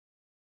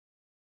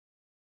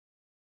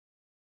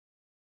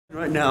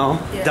Right now,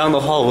 down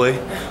the hallway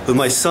with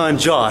my son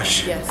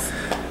Josh. Yes.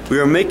 We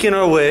are making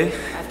our way. I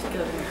have to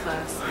go to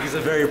class. He's a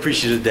very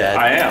appreciative dad.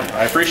 I am.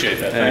 I appreciate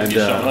that. Thank you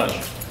so much.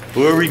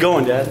 Where are we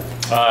going, Dad?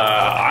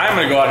 I'm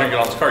going to go out here and get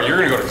on this car. You're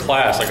going to go to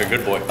class like a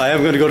good boy. I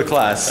am going to go to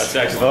class. That's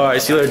excellent. All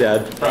right, see you later,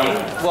 Dad.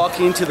 Right.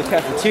 Walking to the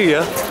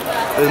cafeteria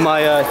with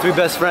my three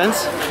best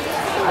friends.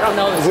 I don't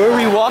know. Where are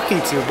we walking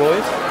to,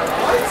 boys?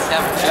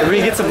 Are we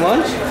gonna get some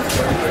lunch?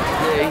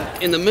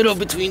 In the middle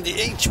between the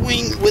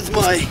H-wing with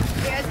my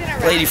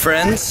lady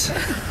friends,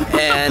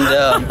 and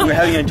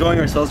we're enjoying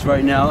ourselves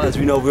right now. As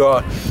we know, we are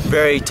a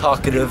very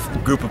talkative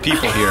group of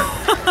people here.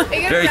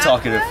 Very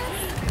talkative,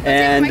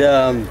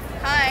 and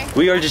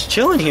we are just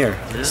chilling here.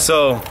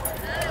 So,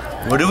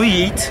 what do we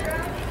eat?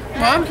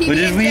 Mom, what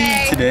did we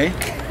eat today?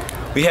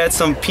 We had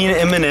some peanut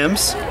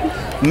M&Ms,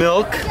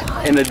 milk,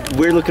 and a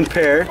weird-looking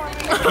pear,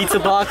 pizza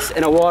box,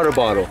 and a water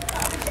bottle.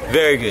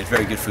 Very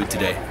good food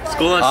today.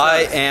 School lunch.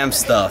 I am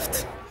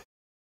stuffed.